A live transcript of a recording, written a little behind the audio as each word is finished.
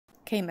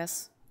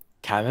Camus.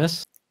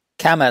 Camus.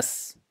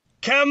 Camus.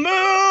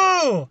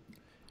 Camus!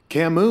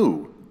 Camus.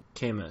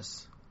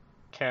 Camus.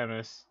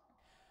 Camus.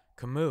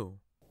 Camus.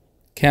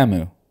 Camus.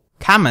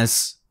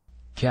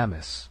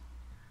 Camus.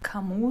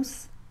 Camus. Camus.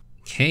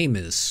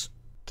 Camus.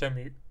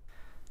 Camus.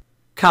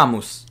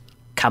 Camus.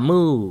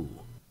 Camus.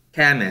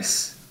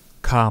 Camus.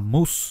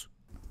 Camus.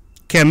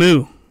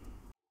 Camus.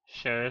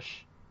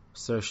 Cherche.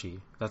 Cerci.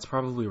 That's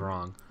probably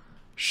wrong.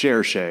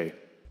 Cherche.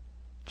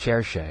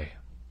 Cherche.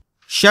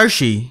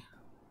 Cherche.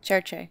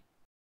 Cherche.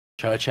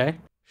 Cherche.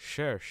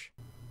 Cherche.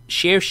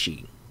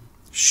 Cherche.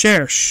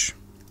 Cherche.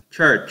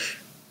 Church.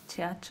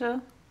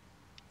 Cherche.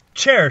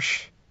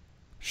 Cherche.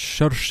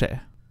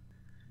 Cherche.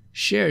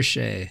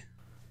 Cherche.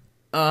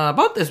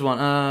 About this one,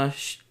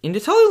 in the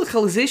Italian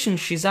localization,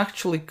 she's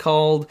actually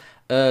called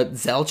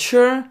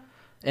Zelcher,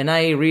 and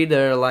I read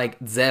her like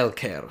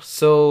Zelker.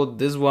 So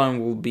this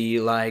one will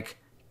be like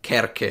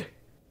Kerke.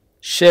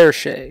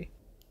 Cherche.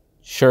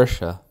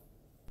 Cherche.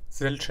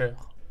 Zelcher.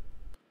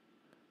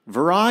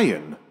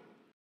 Varian.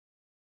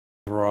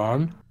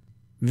 Vron.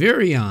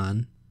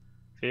 Virion.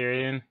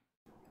 Virion.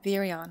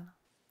 Virion.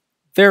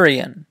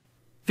 Varian.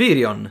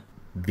 Virion.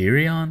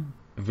 Virion.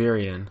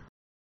 Virion.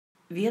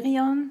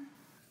 Virion.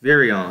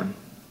 Virion.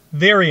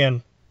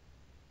 Varian.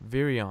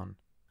 Virion.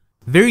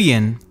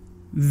 Virion.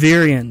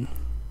 Varian.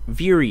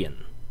 Virion.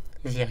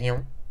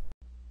 Virion.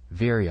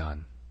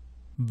 Virion.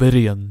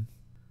 Virion.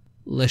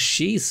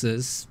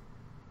 Lachesis.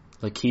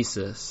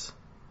 Lachesis.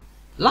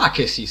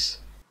 Lachesis.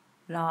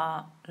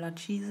 La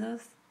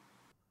Jesus.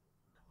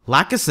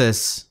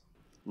 Lachesis.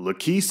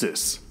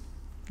 Lachesis.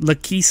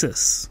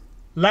 Lachesis.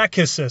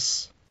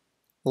 Lachesis.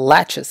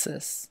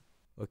 Lachesis. Lachesis.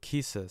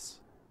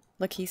 Lachesis.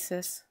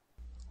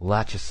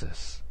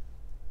 Lachesis.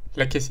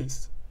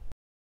 Lachesis.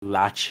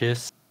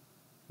 Laches.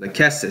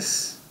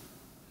 Lachesis.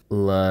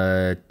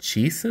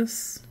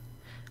 Lachesis.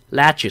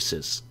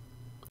 Lachesis.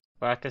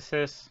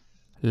 Lachesis.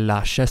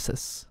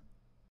 Lachesis.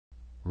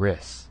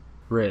 Ris.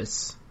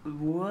 Ris.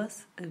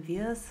 Wurs.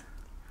 Wirs.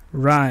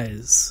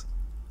 Rise.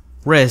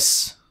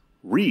 Ris.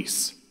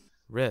 Reese.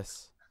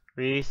 Ris.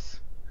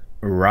 Reese.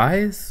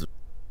 Rise.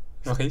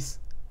 Vris.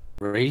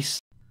 Reese.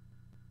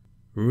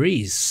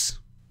 Reese.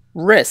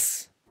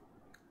 Ris.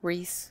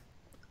 Reese.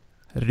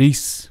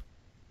 Reese.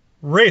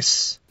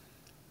 Ris.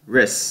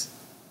 Ris.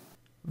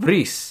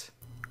 Vris.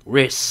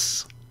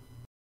 Ris.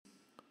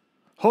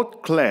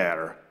 Haute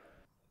Claire.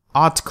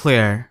 Haute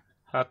Claire.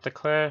 Haute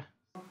Claire.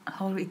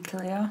 Holy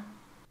Claire.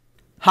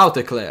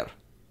 Haute Claire.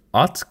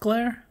 Haute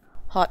Claire.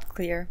 Hot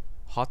clear.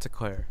 Haute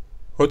Claire.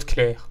 Haute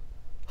Claire.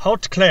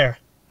 Haute Claire.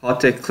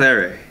 Haute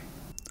Claire.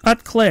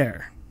 Haute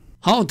Claire.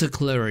 Haute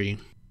Clary.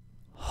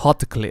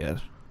 Haute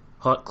Claire.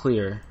 Haute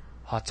Clear.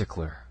 Haute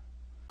Claire.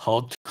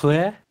 Haute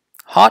Claire.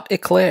 Hot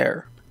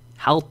eclair.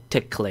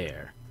 Haute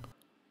Claire.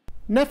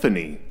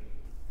 Nephany.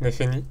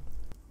 Nephany.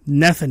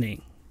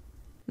 Nephany.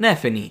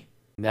 Nephany.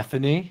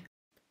 Nephany.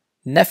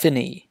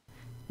 Nephany.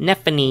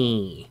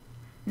 Nephany.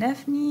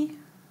 Nephny.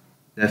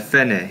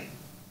 Nephene.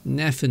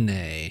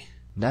 Nephene.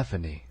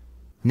 Nephany.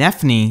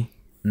 Nephany.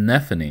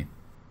 Nephany.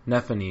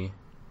 Nephany.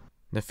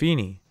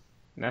 Nefini.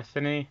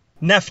 Nephany.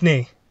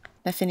 Nephany.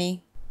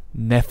 Nephany.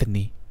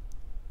 Nephany.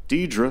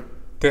 Deidre.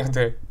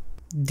 Deirdre.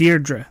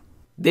 Deirdre.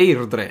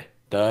 Deirdre.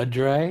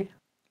 Deirdre.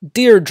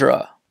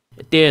 Deirdre.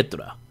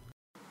 Deirdre.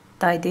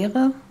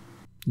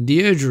 Deirdre.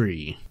 Deirdre.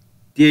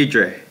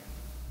 Deirdre.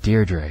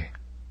 Deirdre.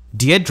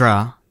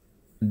 Deirdre.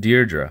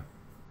 Deirdre.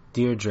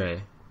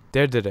 Deirdre.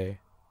 Deirdre.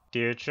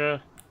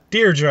 Deirdre.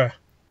 Deirdre.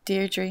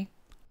 Deirdre.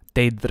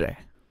 Deidre.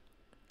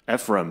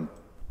 Ephraim.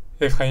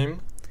 Ephraim.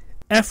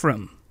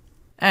 Ephraim.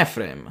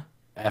 Ephraim.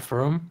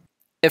 Ephraim.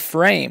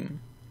 Ephraim.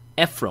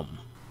 Ephraim.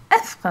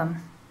 Ephraim.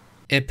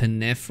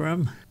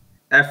 Epinephraim.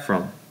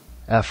 Ephraim.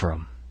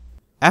 Ephraim.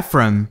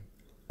 Ephraim.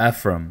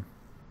 Ephraim.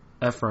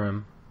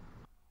 Ephraim.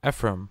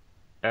 Ephraim.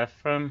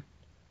 Ephraim.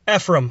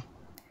 Ephraim.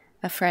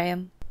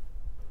 Ephraim.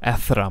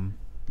 Ephraim.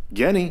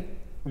 Jenny.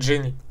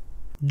 Jenny.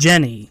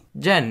 Jenny.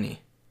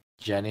 Jenny.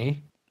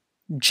 Jenny.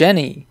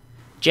 Jenny.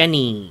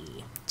 Jenny.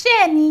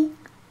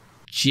 Jenny.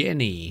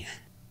 Jenny.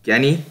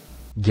 Jenny.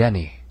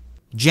 Jenny.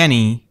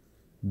 Jenny.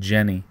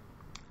 Jenny.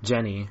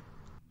 Jenny.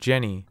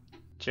 Jenny.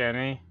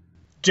 Jenny.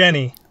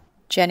 Jenny.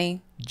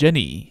 Jenny.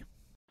 Jenny.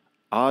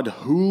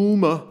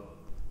 Adhulma.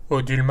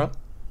 Odulma.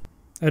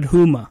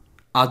 Adhuma.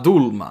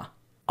 Adulma.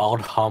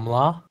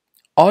 Aldhamla.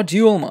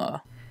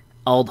 Audulma.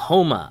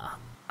 Aldhoma.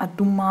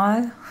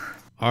 Adumal.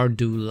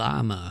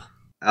 Ardulama.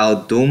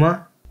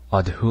 Alduma.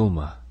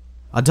 Adhulma.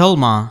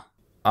 Adulma.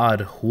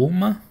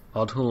 Adhulma.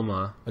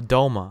 Adhulma.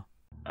 Adolma.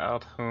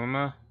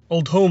 Aldhuma.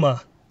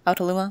 Oldhoma.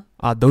 Autoluma.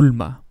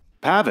 Adulma.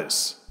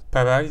 Pavis.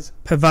 Pavise.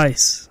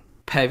 Pavis.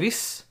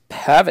 Pevis.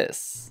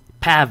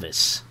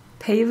 Pavis.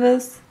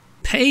 Pavis.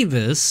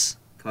 Pavis.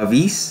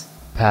 Pavis.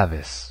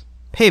 Pavis.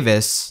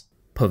 Pavis. Pavis.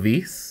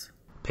 Pavis.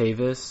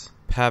 Pavis.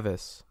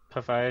 Pavis.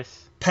 Pavise.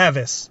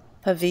 Pavis.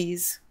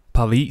 Pavis.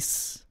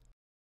 Pavis.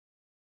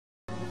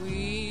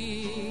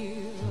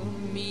 We'll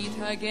meet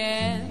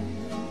again.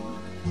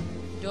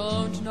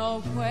 Don't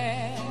know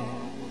where.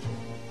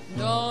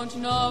 Don't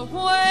know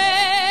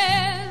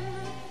where.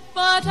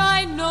 but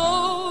I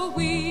know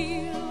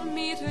we'll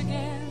meet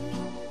again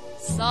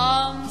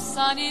some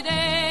sunny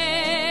day.